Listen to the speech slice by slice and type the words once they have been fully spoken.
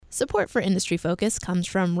Support for Industry Focus comes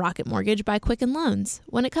from Rocket Mortgage by Quicken Loans.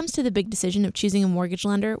 When it comes to the big decision of choosing a mortgage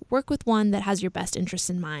lender, work with one that has your best interests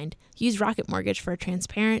in mind. Use Rocket Mortgage for a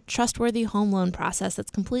transparent, trustworthy home loan process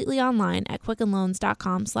that's completely online at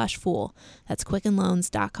quickenloans.com/fool. That's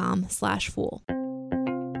quickenloans.com/fool.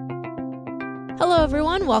 Hello,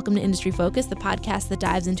 everyone. Welcome to Industry Focus, the podcast that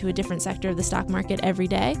dives into a different sector of the stock market every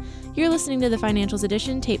day. You're listening to the Financials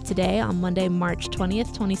Edition, taped today on Monday, March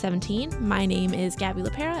 20th, 2017. My name is Gabby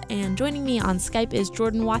LaPera, and joining me on Skype is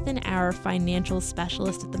Jordan Wathen, our financial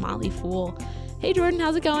specialist at The Motley Fool. Hey, Jordan,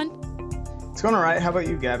 how's it going? It's going all right. How about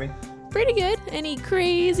you, Gabby? Pretty good. Any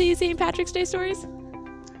crazy St. Patrick's Day stories?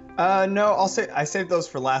 No, I saved those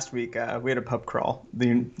for last week. We had a pub crawl.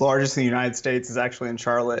 The largest in the United States is actually in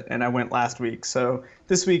Charlotte, and I went last week. So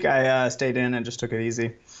this week I stayed in and just took it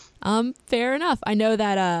easy. Fair enough. I know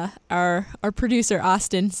that our producer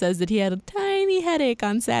Austin says that he had a tiny headache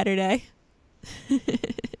on Saturday.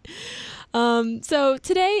 So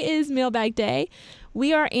today is Mailbag Day.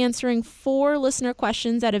 We are answering 4 listener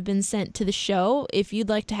questions that have been sent to the show. If you'd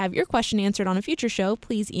like to have your question answered on a future show,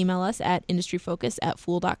 please email us at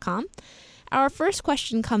industryfocus@fool.com. Our first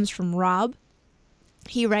question comes from Rob.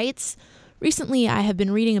 He writes, "Recently, I have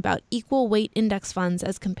been reading about equal weight index funds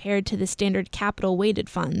as compared to the standard capital weighted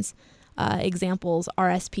funds. Examples,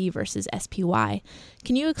 RSP versus SPY.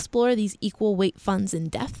 Can you explore these equal weight funds in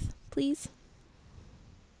depth, please?"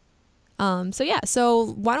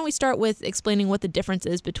 So why don't we start with explaining what the difference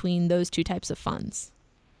is between those two types of funds?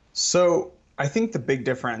 So I think the big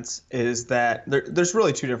difference is that there's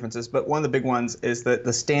really 2 differences, but one of the big ones is that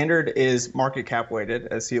the standard is market cap weighted,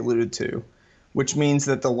 as he alluded to, which means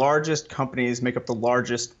that the largest companies make up the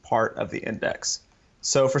largest part of the index.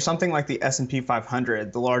 So for something like the S&P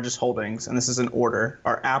 500, the largest holdings, and this is in order,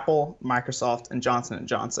 are Apple, Microsoft, and Johnson &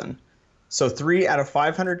 Johnson. So 3 out of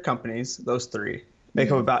 500 companies, those 3, make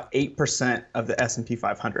up about 8% of the S&P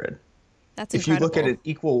 500. That's incredible. If you look at an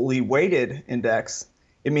equally weighted index,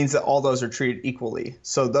 it means that all those are treated equally.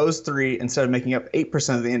 So those 3, instead of making up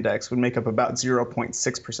 8% of the index, would make up about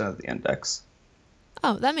 0.6% of the index.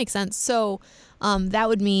 Oh, that makes sense. So that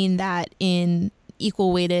would mean that in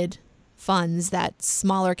equal weighted funds, that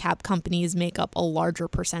smaller cap companies make up a larger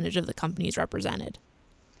percentage of the companies represented.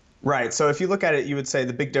 Right. So if you look at it, you would say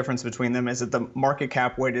the big difference between them is that the market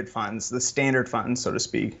cap weighted funds, the standard funds, so to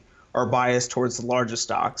speak, are biased towards the largest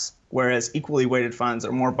stocks, whereas equally weighted funds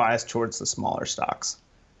are more biased towards the smaller stocks.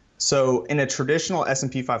 So in a traditional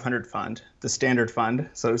S&P 500 fund, the standard fund,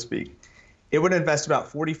 so to speak, it would invest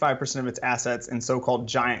about 45% of its assets in so-called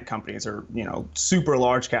giant companies or, super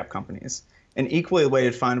large cap companies. An equally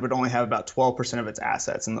weighted fund would only have about 12% of its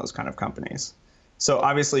assets in those kind of companies. So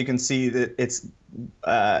obviously you can see that it's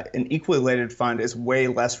an equally weighted fund is way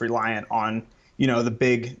less reliant on, the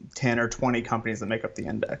big 10 or 20 companies that make up the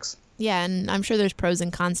index. Yeah, and I'm sure there's pros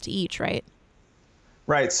and cons to each, right?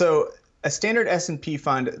 Right. So a standard S&P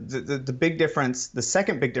fund, the big difference, the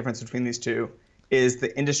second big difference between these two is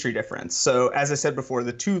the industry difference. So as I said before,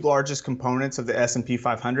 the 2 largest components of the S&P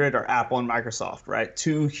 500 are Apple and Microsoft, right?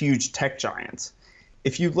 2 huge tech giants.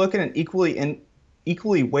 If you look at an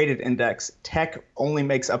equally weighted index, tech only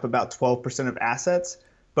makes up about 12% of assets,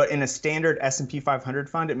 but in a standard S&P 500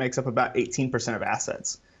 fund, it makes up about 18% of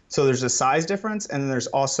assets. So there's a size difference, and then there's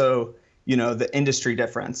also, the industry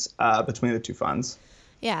difference between the 2 funds.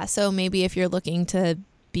 Yeah, so maybe if you're looking to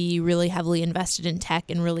be really heavily invested in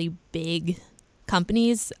tech and really big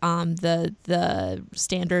companies, the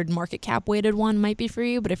standard market cap weighted one might be for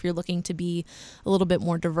you. But if you're looking to be a little bit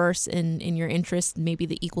more diverse in your interest, maybe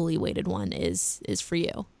the equally weighted one is for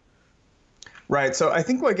you. Right. So I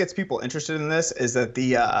think what gets people interested in this is that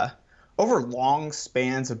the over long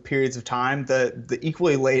spans of periods of time, the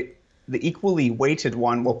equally weighted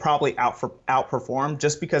one will probably outperform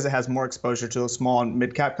just because it has more exposure to those small and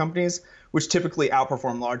mid cap companies, which typically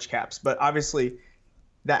outperform large caps. But obviously,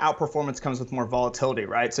 that outperformance comes with more volatility,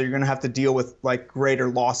 right? So you're going to have to deal with greater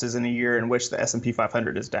losses in a year in which the S&P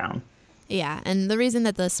 500 is down. Yeah, and the reason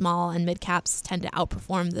that the small and mid caps tend to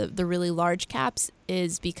outperform the really large caps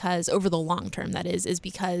is because over the long term, that is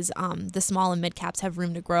because the small and mid caps have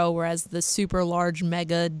room to grow, whereas the super large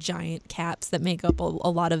mega giant caps that make up a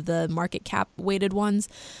lot of the market cap weighted ones,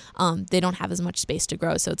 they don't have as much space to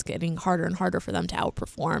grow. So it's getting harder and harder for them to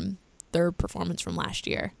outperform their performance from last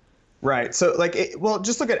year. Right. So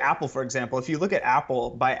just look at Apple, for example. If you look at Apple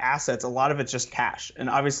by assets, a lot of it's just cash. And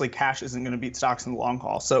obviously cash isn't going to beat stocks in the long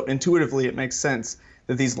haul. So intuitively, it makes sense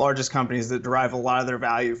that these largest companies that derive a lot of their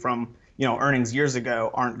value from earnings years ago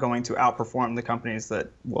aren't going to outperform the companies that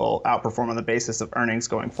will outperform on the basis of earnings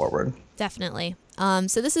going forward. Definitely.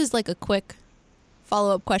 So this is a quick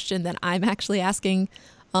follow-up question that I'm actually asking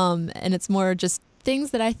And it's more just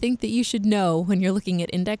things that I think that you should know when you're looking at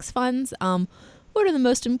index funds. What are the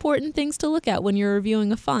most important things to look at when you're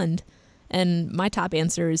reviewing a fund? And my top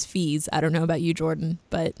answer is fees. I don't know about you, Jordan,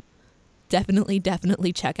 but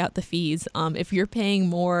definitely check out the fees. If you're paying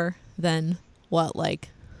more than like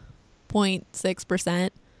 0.6%,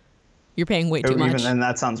 you're paying way too much. Even then,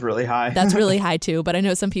 that sounds really high. That's really high too. But I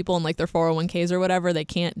know some people in like their 401ks or whatever, they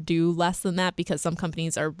can't do less than that because some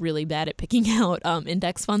companies are really bad at picking out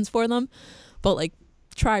index funds for them. But like,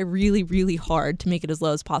 try really hard to make it as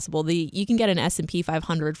low as possible. You can get an S&P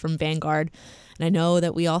 500 from Vanguard, and I know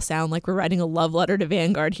that we all sound like we're writing a love letter to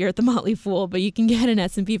Vanguard here at the Motley Fool, but you can get an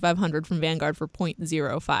S&P 500 from Vanguard for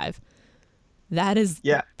 0.05.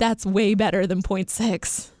 That's way better than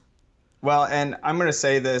 0.6. Well, and I'm going to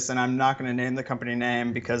say this, and I'm not going to name the company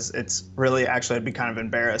name because it's really actually I'd be kind of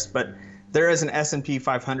embarrassed, but there is an S&P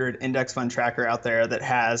 500 index fund tracker out there that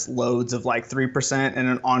has loads of like 3% and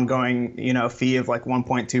an ongoing, fee of like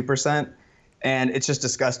 1.2%. And it's just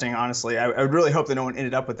disgusting, honestly. I would really hope that no one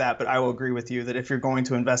ended up with that, but I will agree with you that if you're going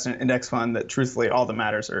to invest in an index fund, that truthfully all that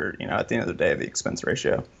matters are, at the end of the day, the expense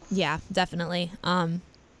ratio. Yeah, definitely.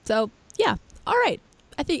 So yeah. All right.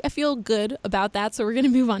 I feel good about that. So we're going to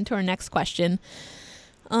move on to our next question,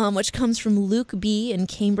 which comes from Luke B. in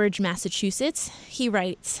Cambridge, Massachusetts. He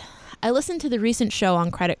writes, I listened to the recent show on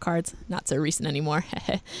credit cards, not so recent anymore,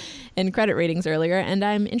 and credit ratings earlier, and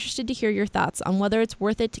I'm interested to hear your thoughts on whether it's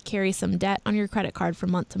worth it to carry some debt on your credit card from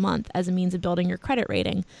month to month as a means of building your credit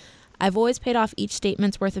rating. I've always paid off each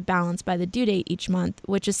statement's worth of balance by the due date each month,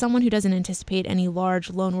 which as someone who doesn't anticipate any large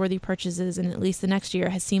loan-worthy purchases in at least the next year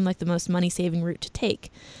has seemed like the most money-saving route to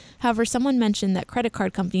take. However, someone mentioned that credit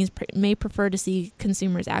card companies may prefer to see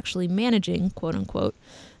consumers actually managing, quote-unquote,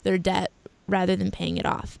 their debt rather than paying it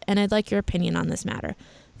off, and I'd like your opinion on this matter.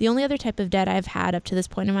 The only other type of debt I've had up to this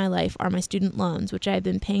point in my life are my student loans, which I have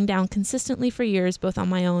been paying down consistently for years, both on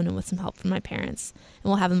my own and with some help from my parents, and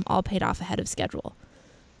will have them all paid off ahead of schedule.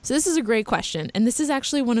 So this is a great question, and this is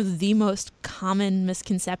actually one of the most common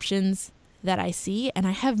misconceptions that I see, and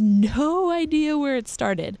I have no idea where it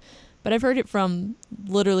started, but I've heard it from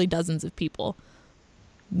literally dozens of people.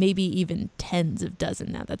 Maybe even tens of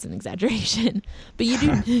dozen. Now that's an exaggeration, but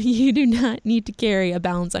you do not need to carry a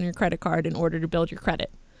balance on your credit card in order to build your credit.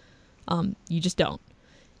 You just don't.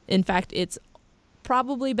 In fact, it's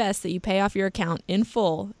probably best that you pay off your account in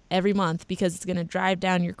full every month because it's going to drive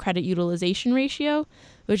down your credit utilization ratio,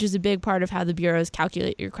 which is a big part of how the bureaus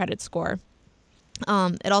calculate your credit score.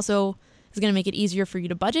 It also is going to make it easier for you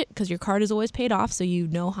to budget because your card is always paid off, so you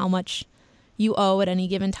know how much you owe at any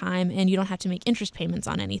given time, and you don't have to make interest payments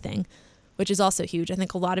on anything, which is also huge. I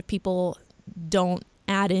think a lot of people don't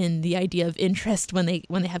add in the idea of interest when they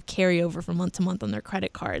have carryover from month to month on their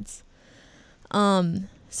credit cards.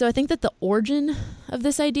 So I think that the origin of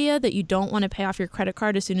this idea that you don't want to pay off your credit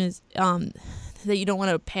card as soon as that you don't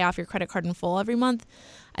want to pay off your credit card in full every month,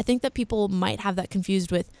 I think that people might have that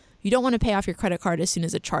confused with you don't want to pay off your credit card as soon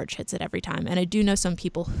as a charge hits it every time. And I do know some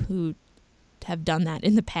people who have done that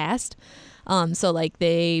in the past. So like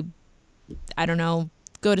they, I don't know,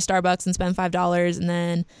 go to Starbucks and spend $5, and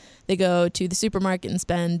then they go to the supermarket and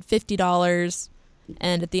spend $50,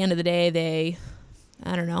 and at the end of the day they,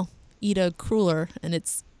 I don't know, eat a cruller and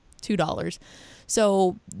it's $2.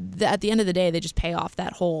 So at the end of the day they just pay off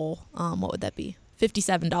that whole, what would that be,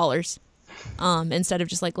 $57, instead of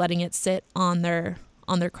just like letting it sit on their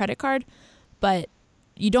credit card. But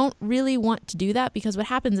you don't really want to do that, because what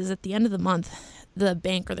happens is at the end of the month, the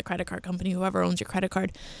bank or the credit card company, whoever owns your credit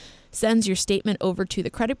card, sends your statement over to the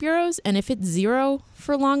credit bureaus. And if it's zero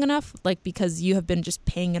for long enough, like because you have been just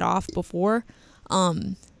paying it off before,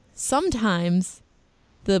 sometimes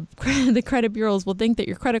the credit bureaus will think that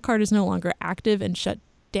your credit card is no longer active and shut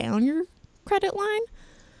down your credit line.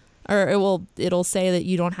 Or it'll say that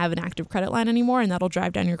you don't have an active credit line anymore, and that'll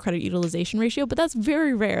drive down your credit utilization ratio. But that's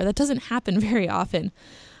very rare. That doesn't happen very often.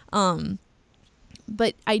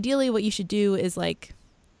 But ideally what you should do is like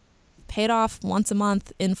pay it off once a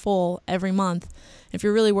month in full every month. If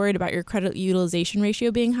you're really worried about your credit utilization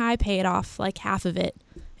ratio being high, pay it off like half of it.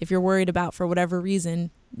 If you're worried about, for whatever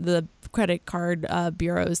reason, the credit card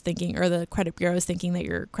bureau is thinking, or the credit bureau is thinking that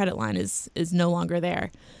your credit line is no longer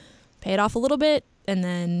there, pay it off a little bit, and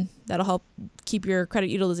then that'll help keep your credit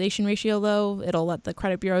utilization ratio low. It'll let the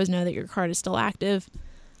credit bureaus know that your card is still active,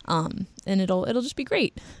 and it'll just be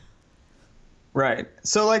great. Right.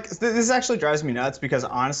 So like this actually drives me nuts, because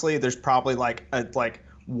honestly, there's probably like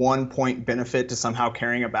 1 point benefit to somehow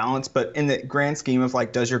carrying a balance, but in the grand scheme of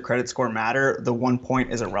like, does your credit score matter? The 1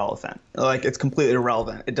 point is irrelevant. Like, it's completely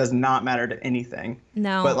irrelevant. It does not matter to anything.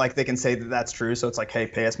 No. But like, they can say that that's true, so it's like, hey,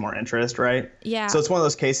 pay us more interest, right? Yeah. So it's one of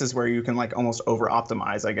those cases where you can like almost over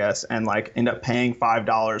optimize, I guess, and like end up paying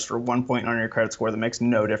 $5 for 1 point on your credit score that makes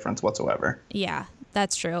no difference whatsoever. Yeah,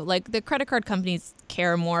 that's true. Like, the credit card companies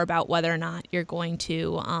care more about whether or not you're going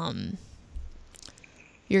to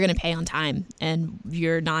pay on time, and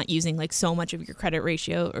you're not using like so much of your credit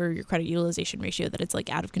ratio or your credit utilization ratio that it's like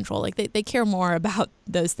out of control. Like, they care more about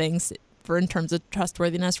those things in terms of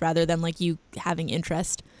trustworthiness rather than like you having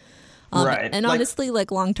interest. Right. And honestly, like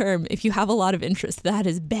long term, if you have a lot of interest, that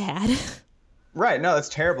is bad. Right. No, that's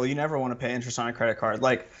terrible. You never want to pay interest on a credit card.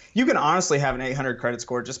 Like, you can honestly have an 800 credit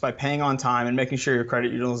score just by paying on time and making sure your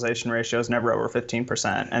credit utilization ratio is never over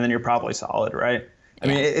 15%, and then you're probably solid, right? I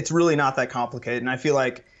mean, it's really not that complicated, and I feel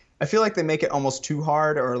like they make it almost too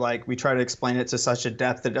hard, or like we try to explain it to such a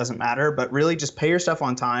depth that it doesn't matter. But really, just pay your stuff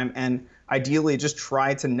on time, and ideally, just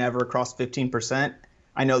try to never cross 15%.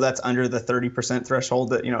 I know that's under the 30% threshold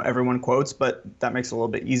that everyone quotes, but that makes it a little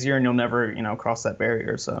bit easier, and you'll never cross that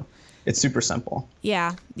barrier. So it's super simple.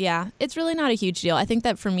 Yeah. It's really not a huge deal. I think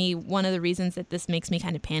that for me, one of the reasons that this makes me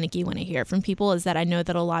kind of panicky when I hear it from people is that I know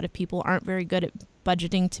that a lot of people aren't very good at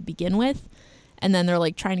budgeting to begin with. And then they're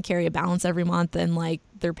like trying to carry a balance every month, and like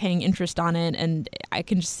they're paying interest on it. And I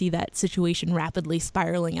can just see that situation rapidly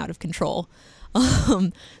spiraling out of control.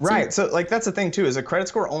 Right. So like, that's the thing too, is a credit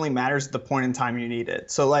score only matters at the point in time you need it.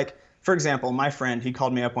 So like, for example, my friend, he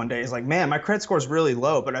called me up one day. He's like, man, my credit score is really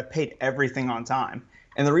low, but I paid everything on time.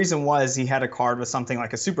 And the reason was he had a card with something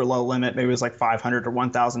like a super low limit, maybe it was like $500 or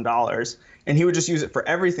 $1,000. And he would just use it for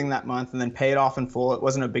everything that month and then pay it off in full. It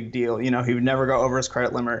wasn't a big deal. He would never go over his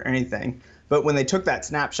credit limit or anything. But when they took that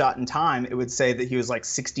snapshot in time, it would say that he was like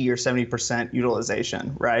 60 or 70%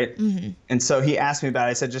 utilization, right? Mm-hmm. And so he asked me about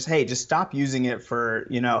it. I said, just stop using it for,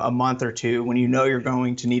 a month or two when you're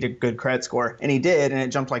going to need a good credit score. And he did, and it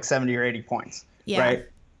jumped like 70 or 80 points, right?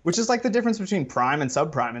 Which is like the difference between prime and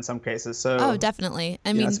subprime in some cases. So oh, definitely.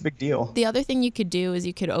 I mean, it's a big deal. The other thing you could do is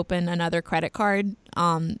you could open another credit card,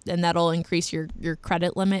 and that'll increase your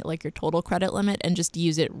credit limit, like your total credit limit, and just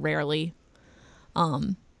use it rarely.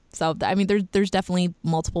 So, I mean, there's definitely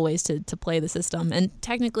multiple ways to play the system. And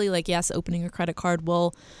technically, like, yes, opening a credit card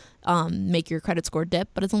will make your credit score dip,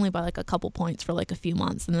 but it's only by like a couple points for like a few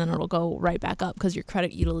months, and then it'll go right back up because your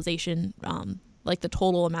credit utilization, like the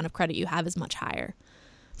total amount of credit you have, is much higher.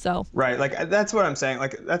 So right, like that's what I'm saying.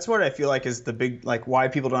 Like, that's what I feel like is the big, like, why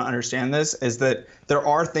people don't understand this is that there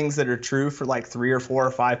are things that are true for like 3 or 4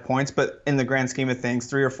 or 5 points, but in the grand scheme of things,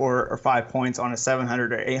 3 or 4 or 5 points on a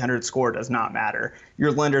 700 or 800 score does not matter.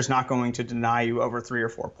 Your lender's not going to deny you over 3 or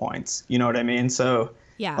 4 points. You know what I mean? So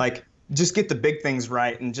yeah, like, just get the big things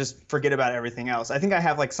right and just forget about everything else. I think I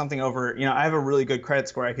have like something over, I have a really good credit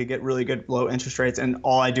score. I could get really good low interest rates, and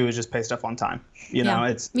all I do is just pay stuff on time.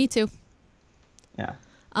 It's me too. Yeah.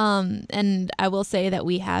 And I will say that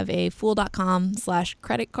we have a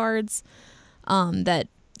fool.com/credit cards that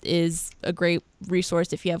is a great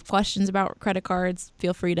resource. If you have questions about credit cards,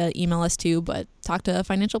 feel free to email us too, but talk to a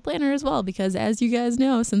financial planner as well, because as you guys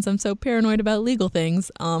know, since I'm so paranoid about legal things,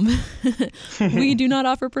 we do not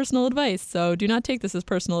offer personal advice. So do not take this as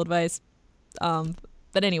personal advice.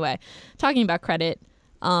 But anyway, talking about credit,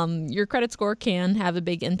 your credit score can have a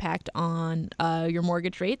big impact on your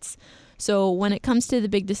mortgage rates. So when it comes to the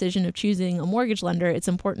big decision of choosing a mortgage lender, it's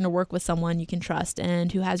important to work with someone you can trust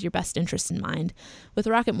and who has your best interests in mind. With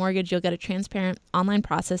Rocket Mortgage, you'll get a transparent online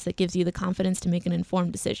process that gives you the confidence to make an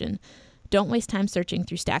informed decision. Don't waste time searching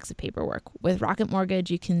through stacks of paperwork. With Rocket Mortgage,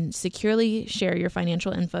 you can securely share your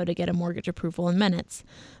financial info to get a mortgage approval in minutes.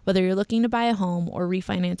 Whether you're looking to buy a home or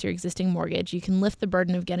refinance your existing mortgage, you can lift the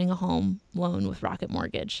burden of getting a home loan with Rocket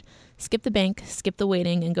Mortgage. Skip the bank, skip the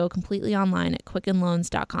waiting, and go completely online at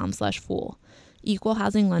quickenloans.com/fool. Equal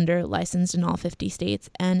housing lender, licensed in all 50 states,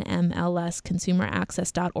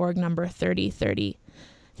 NMLS-consumeraccess.org number 3030.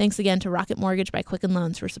 Thanks again to Rocket Mortgage by Quicken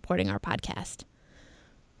Loans for supporting our podcast.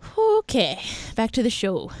 Okay, back to the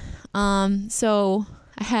show. So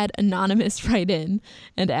I had Anonymous write in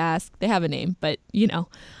and ask, they have a name, but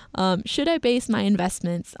should I base my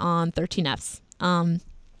investments on 13Fs? And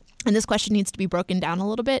this question needs to be broken down a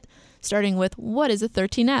little bit, starting with, what is a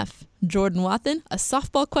 13F? Jordan Wathen, a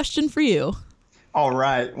softball question for you. All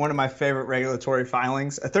right, one of my favorite regulatory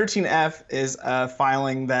filings. A 13F is a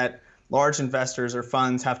filing that large investors or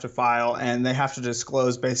funds have to file, and they have to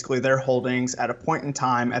disclose basically their holdings at a point in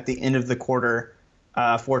time at the end of the quarter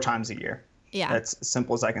 4 times a year. Yeah. That's as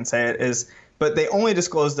simple as I can say it. Is but they only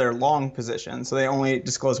disclose their long position. So they only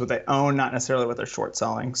disclose what they own, not necessarily what they're short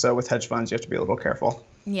selling. So with hedge funds, you have to be a little careful.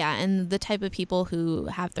 Yeah, and the type of people who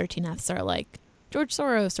have 13Fs are like George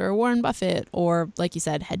Soros or Warren Buffett or, like you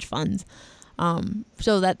said, hedge funds.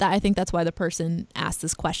 So that I think that's why the person asked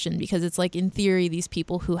this question, because it's like, in theory, these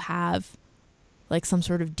people who have like some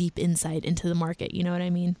sort of deep insight into the market. You know what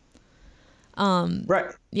I mean?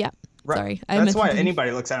 Right. Yeah. Right. Sorry. That's why anybody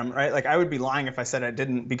looks at them, right? Like I would be lying if I said I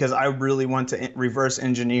didn't, because I really want to reverse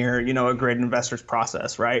engineer, a great investor's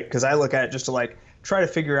process, right? Because I look at it just to like try to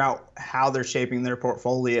figure out how they're shaping their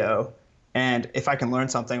portfolio. And if I can learn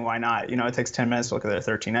something, why not? It takes 10 minutes to look at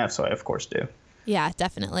their 13F, so I of course do. Yeah,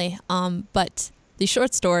 definitely. But the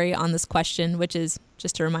short story on this question, which is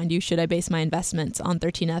just to remind you, should I base my investments on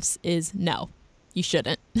 13Fs, is no, you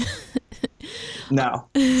shouldn't. No.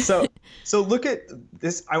 So look at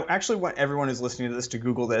this. I actually want everyone who's listening to this to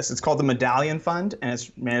Google this. It's called the Medallion Fund, and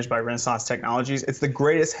it's managed by Renaissance Technologies. It's the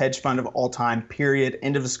greatest hedge fund of all time, period.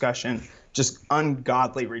 End of discussion. Just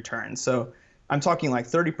ungodly returns. So I'm talking like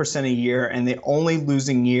 30% a year, and they only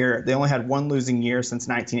had one losing year since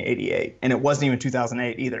 1988. And it wasn't even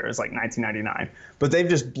 2008 either. It was like 1999. But they've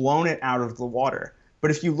just blown it out of the water.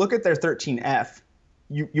 But if you look at their 13F,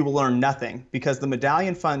 you will learn nothing, because the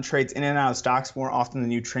Medallion Fund trades in and out of stocks more often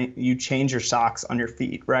than you change your stocks on your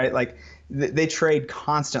feed, right? Like they trade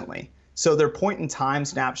constantly. So their point in time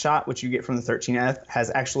snapshot, which you get from the 13F,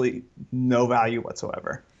 has actually no value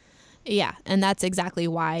whatsoever. Yeah, and that's exactly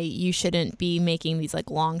why you shouldn't be making these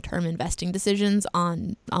like long-term investing decisions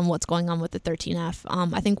on what's going on with the 13F.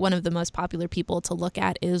 I think one of the most popular people to look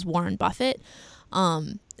at is Warren Buffett.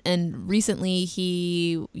 And recently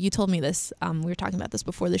you told me this, we were talking about this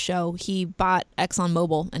before the show, he bought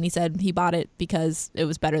ExxonMobil, and he said he bought it because it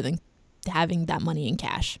was better than having that money in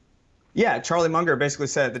cash. Yeah, Charlie Munger basically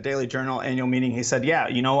said at the Daily Journal annual meeting, he said, yeah,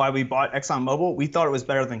 you know why we bought ExxonMobil? We thought it was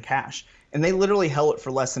better than cash. And they literally held it for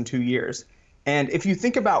less than 2 years. And if you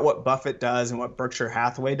think about what Buffett does and what Berkshire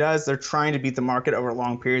Hathaway does, they're trying to beat the market over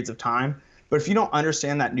long periods of time. But if you don't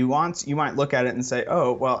understand that nuance, you might look at it and say,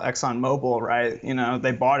 oh, well, ExxonMobil, right?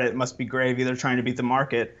 They bought it. It must be gravy. They're trying to beat the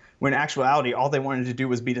market. When in actuality, all they wanted to do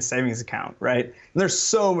was beat a savings account, right? And there's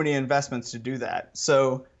so many investments to do that.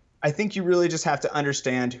 So I think you really just have to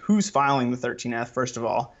understand who's filing the 13F, first of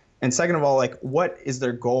all. And second of all, like, what is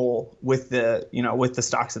their goal with the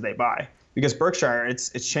stocks that they buy? Because Berkshire,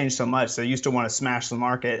 it's changed so much. They used to want to smash the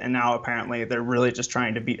market, and now apparently they're really just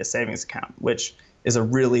trying to beat a savings account, which is a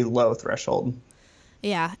really low threshold.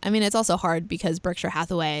 Yeah, I mean, it's also hard because Berkshire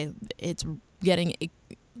Hathaway, it's getting,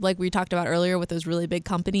 like we talked about earlier with those really big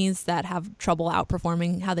companies that have trouble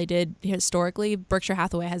outperforming how they did historically. Berkshire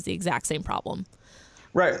Hathaway has the exact same problem.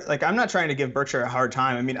 Right. Like, I'm not trying to give Berkshire a hard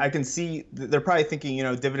time. I mean, I can see they're probably thinking,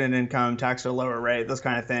 dividend income, tax at a lower rate, those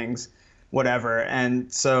kind of things, whatever.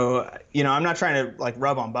 And so, I'm not trying to like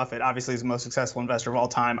rub on Buffett. Obviously, he's the most successful investor of all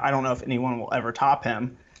time. I don't know if anyone will ever top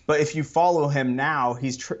him. But if you follow him now,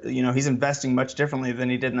 he's investing much differently than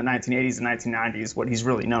he did in the 1980s and 1990s, what he's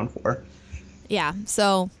really known for. Yeah.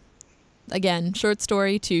 So again, short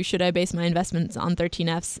story to should I base my investments on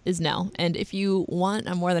 13Fs is no. And if you want,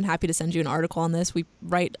 I'm more than happy to send you an article on this. We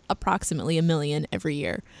write approximately 1 million every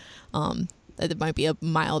year. It might be a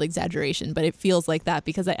mild exaggeration, but it feels like that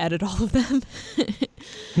because I edit all of them.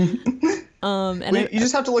 You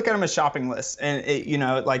just have to look at them as shopping lists, and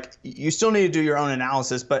you still need to do your own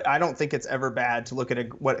analysis. But I don't think it's ever bad to look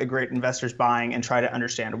at what a great investor's buying and try to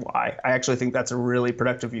understand why. I actually think that's a really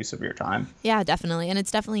productive use of your time. Yeah, definitely, and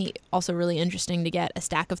it's definitely also really interesting to get a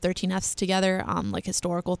stack of 13Fs together, like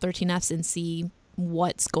historical 13Fs, and see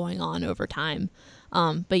what's going on over time.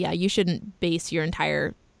 But yeah, you shouldn't base your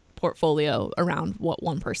entire portfolio around what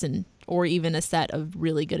one person or even a set of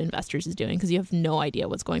really good investors is doing, because you have no idea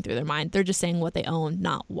what's going through their mind. They're just saying what they own,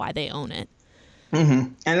 not why they own it.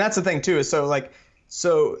 Mm-hmm. And that's the thing too, is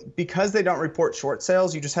so because they don't report short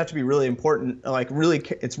sales, you just have to be really important.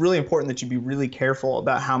 It's really important that you be really careful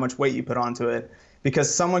about how much weight you put onto it,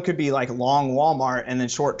 because someone could be like long Walmart and then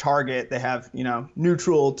short Target. They have,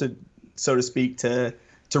 neutral to, so to speak, to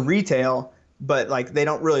retail. But like they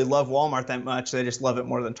don't really love Walmart that much. They just love it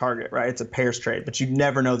more than Target, right? It's a pairs trade, but you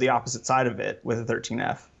never know the opposite side of it with a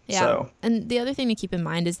 13F. Yeah. So. And the other thing to keep in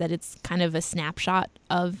mind is that it's kind of a snapshot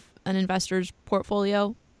of an investor's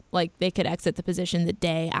portfolio. Like they could exit the position the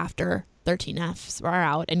day after 13Fs are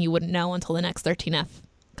out, and you wouldn't know until the next 13F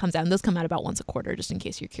comes out. And those come out about once a quarter, just in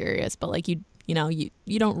case you're curious. But like you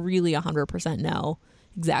don't really 100% know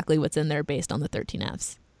exactly what's in there based on the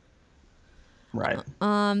 13Fs. Right.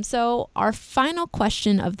 So our final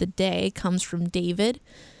question of the day comes from David.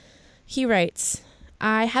 He writes,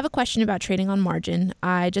 I have a question about trading on margin.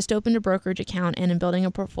 I just opened a brokerage account and am building a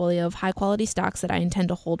portfolio of high quality stocks that I intend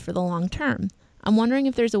to hold for the long term. I'm wondering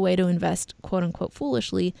if there's a way to invest, quote unquote,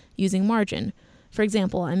 foolishly using margin. For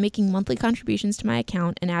example, I'm making monthly contributions to my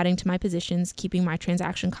account and adding to my positions, keeping my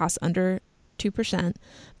transaction costs under 2%,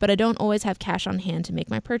 but I don't always have cash on hand to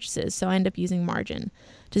make my purchases, so I end up using margin.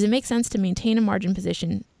 Does it make sense to maintain a margin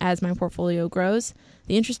position as my portfolio grows?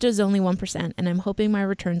 The interest is only 1%, and I'm hoping my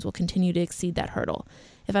returns will continue to exceed that hurdle.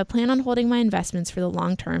 If I plan on holding my investments for the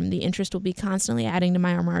long term, the interest will be constantly adding to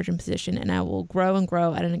my margin position, and I will grow and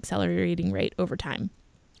grow at an accelerating rate over time.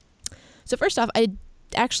 So first off, I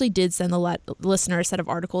actually did send the listener a set of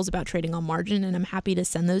articles about trading on margin, and I'm happy to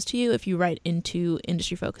send those to you if you write into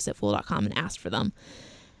industryfocus@fool.com and ask for them.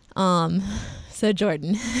 So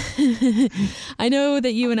Jordan, I know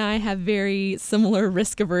that you and I have very similar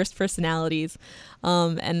risk-averse personalities,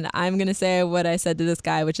 and I'm going to say what I said to this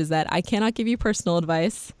guy, which is that I cannot give you personal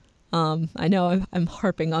advice. I know I'm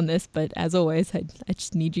harping on this, but as always, I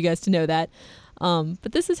just need you guys to know that.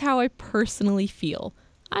 But this is how I personally feel.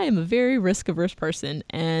 I am a very risk-averse person,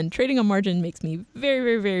 and trading on margin makes me very,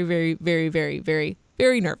 very, very, very, very, very, very,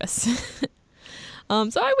 very nervous.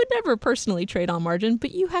 So I would never personally trade on margin,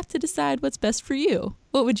 but you have to decide what's best for you.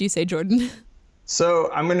 What would you say, Jordan? So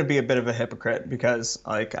I'm going to be a bit of a hypocrite because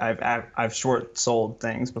like I've short sold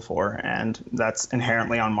things before, and that's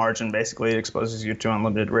inherently on margin. Basically, it exposes you to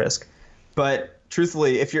unlimited risk. But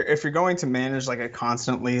truthfully, if you're going to manage like a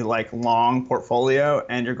constantly like long portfolio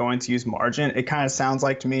and you're going to use margin, it kind of sounds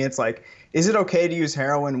like to me it's like, is it okay to use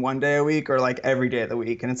heroin one day a week or like every day of the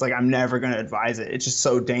week? And it's like, I'm never going to advise it. It's just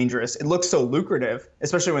so dangerous. It looks so lucrative,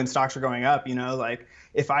 especially when stocks are going up. Like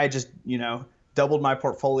if I just doubled my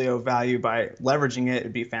portfolio value by leveraging it,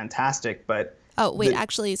 it'd be fantastic. But oh wait,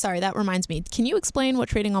 actually, sorry, that reminds me. Can you explain what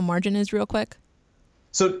trading on margin is real quick?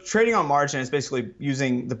 So trading on margin is basically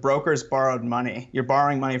using the broker's borrowed money. You're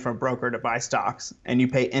borrowing money from a broker to buy stocks, and you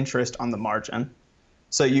pay interest on the margin.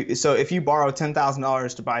 So if you borrow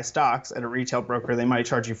 $10,000 to buy stocks at a retail broker, they might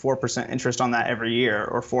charge you 4% interest on that every year,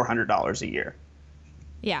 or $400 a year.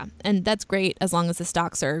 Yeah, and that's great as long as the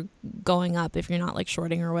stocks are going up if you're not like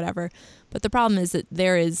shorting or whatever. But the problem is that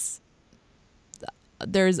there's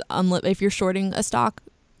if you're shorting a stock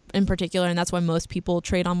in particular, and that's why most people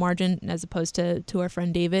trade on margin as opposed to our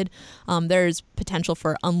friend David, there's potential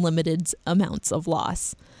for unlimited amounts of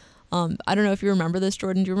loss. I don't know if you remember this,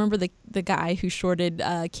 Jordan. Do you remember the guy who shorted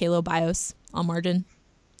Kalo Bios on margin?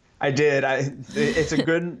 I did. It's a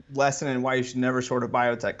good lesson in why you should never short a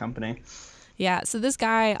biotech company. Yeah. So this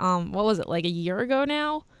guy, what was it, like a year ago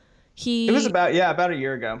now? It was about a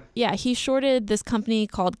year ago. Yeah, he shorted this company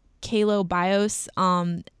called Kalo Bios,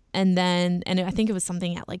 and I think it was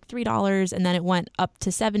something at like $3, and then it went up to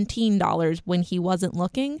 $17 when he wasn't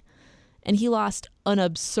looking, and he lost an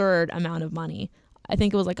absurd amount of money. I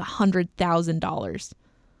think it was like $100,000.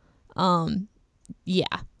 Yeah,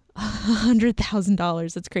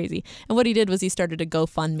 $100,000. That's crazy. And what he did was he started a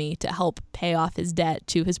GoFundMe to help pay off his debt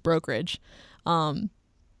to his brokerage,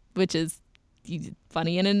 which is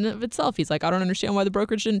funny in and of itself. He's like, I don't understand why the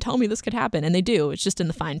brokerage didn't tell me this could happen. And they do. It's just in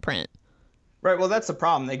the fine print. Right. Well, that's the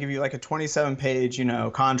problem. They give you like a 27-page,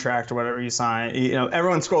 contract or whatever you sign.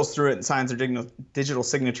 Everyone scrolls through it and signs their digital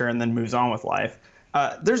signature and then moves on with life.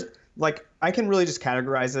 I can really just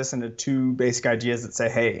categorize this into two basic ideas that say,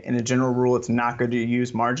 hey, in a general rule, it's not good to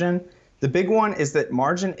use margin. The big one is that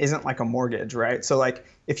margin isn't like a mortgage, right? So like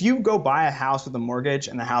if you go buy a house with a mortgage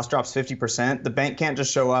and the house drops 50%, the bank can't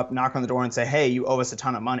just show up, knock on the door and say, hey, you owe us a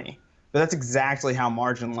ton of money. But that's exactly how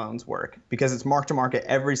margin loans work because it's mark to market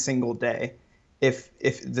every single day. If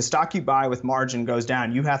the stock you buy with margin goes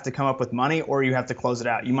down, you have to come up with money or you have to close it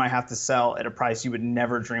out. You might have to sell at a price you would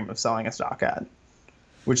never dream of selling a stock at,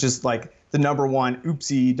 which is like the number one,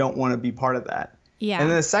 oopsie, don't want to be part of that. Yeah. And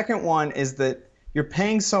then the second one is that you're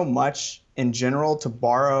paying so much in general to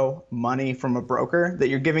borrow money from a broker that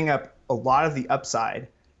you're giving up a lot of the upside,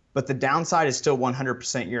 but the downside is still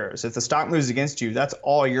 100% yours. If the stock moves against you, that's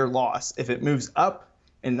all your loss. If it moves up,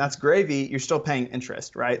 and that's gravy, you're still paying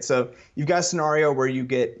interest, right? So you've got a scenario where you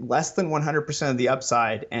get less than 100% of the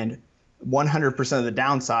upside and 100% of the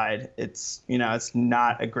downside. It's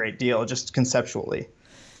not a great deal, just conceptually.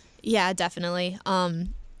 Yeah, definitely.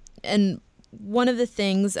 And one of the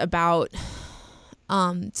things about,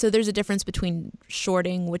 so there's a difference between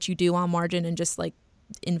shorting, which you do on margin, and just like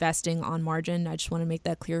investing on margin. I just want to make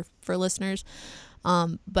that clear for listeners.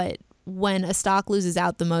 But when a stock loses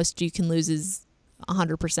out the most you can lose is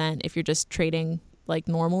 100% if you're just trading like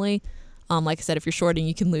normally. Like I said, if you're shorting,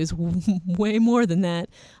 you can lose way more than that.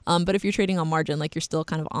 But if you're trading on margin, like you're still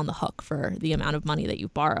kind of on the hook for the amount of money that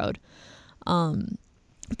you've borrowed.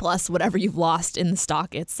 plus whatever you've lost in the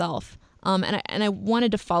stock itself. And I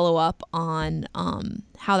wanted to follow up on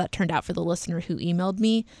how that turned out for the listener who emailed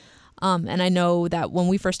me. And I know that when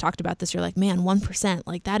we first talked about this, you're like, man, 1%,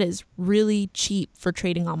 like that is really cheap for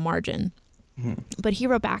trading on margin. Mm-hmm. But he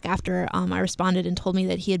wrote back after I responded and told me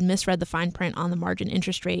that he had misread the fine print on the margin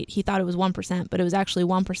interest rate. He thought it was 1%, but it was actually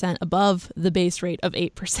 1% above the base rate of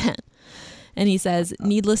 8%. And he says,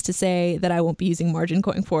 needless to say that I won't be using margin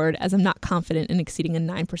going forward as I'm not confident in exceeding a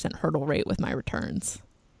 9% hurdle rate with my returns.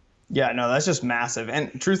 Yeah, no, that's just massive.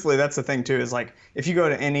 And truthfully, that's the thing too, is like if you go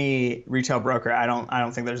to any retail broker, I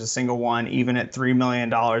don't think there's a single one, even at $3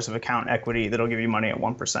 million of account equity, that'll give you money at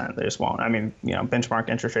 1%. They just won't. I mean, benchmark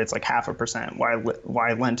interest rates like 0.5%.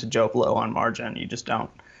 Why lend to Joe Blow on margin? You just don't.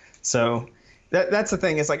 So that's the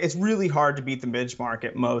thing. It's like it's really hard to beat the benchmark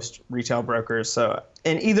at most retail brokers. So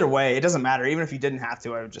in either way, it doesn't matter. Even if you didn't have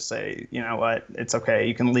to, I would just say, you know what, it's okay.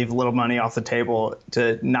 You can leave a little money off the table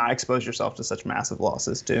to not expose yourself to such massive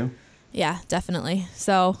losses too. Yeah, definitely.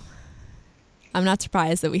 So I'm not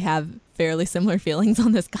surprised that we have fairly similar feelings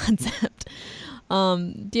on this concept.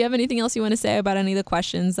 Do you have anything else you want to say about any of the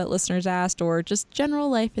questions that listeners asked, or just general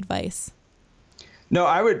life advice? No,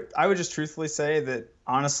 I would just truthfully say that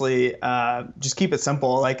honestly, just keep it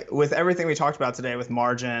simple. Like with everything we talked about today with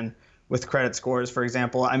margin, with credit scores, for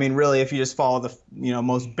example, I mean, really, if you just follow the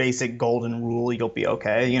most basic golden rule, you'll be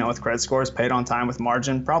okay. With credit scores, paid on time. With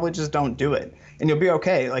margin, probably just don't do it, and you'll be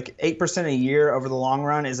okay. Like 8% a year over the long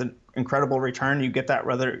run is an incredible return. You get that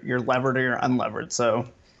whether you're levered or you're unlevered. So,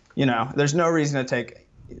 there's no reason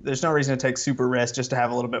to take super risk just to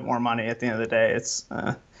have a little bit more money. At the end of the day, it's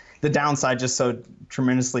the downside just so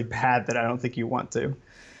tremendously bad that I don't think you want to.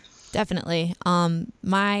 Definitely.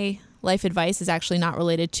 My life advice is actually not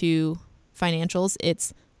related to financials.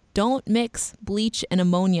 It's don't mix bleach and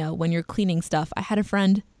ammonia when you're cleaning stuff. I had a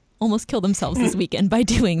friend almost kill themselves this weekend by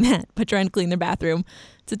doing that, by trying to clean their bathroom.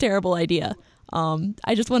 It's a terrible idea.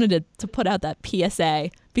 I just wanted to put out that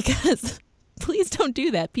PSA because please don't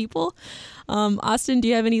do that, people. Austin, do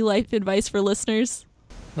you have any life advice for listeners?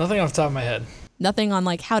 Nothing off the top of my head. Nothing on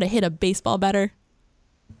like how to hit a baseball better?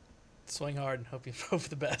 Swing hard and hope for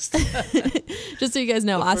the best. Just so you guys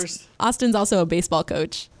know, Austin's also a baseball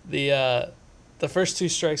coach. The first 2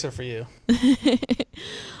 strikes are for you.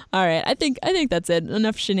 All right. I think that's it.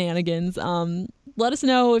 Enough shenanigans. Let us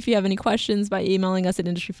know if you have any questions by emailing us at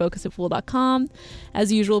industryfocus@fool.com.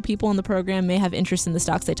 As usual, people on the program may have interest in the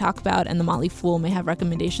stocks they talk about, and the Motley Fool may have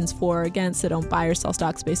recommendations for or against, so don't buy or sell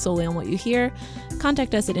stocks based solely on what you hear.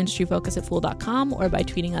 Contact us at industryfocus@fool.com or by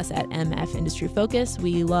tweeting us at MFIndustryFocus.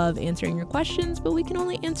 We love answering your questions, but we can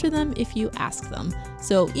only answer them if you ask them.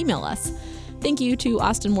 So email us. Thank you to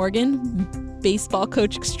Austin Morgan, baseball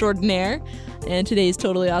coach extraordinaire, and today's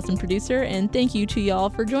Totally Awesome producer. And thank you to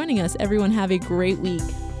y'all for joining us. Everyone have a great week.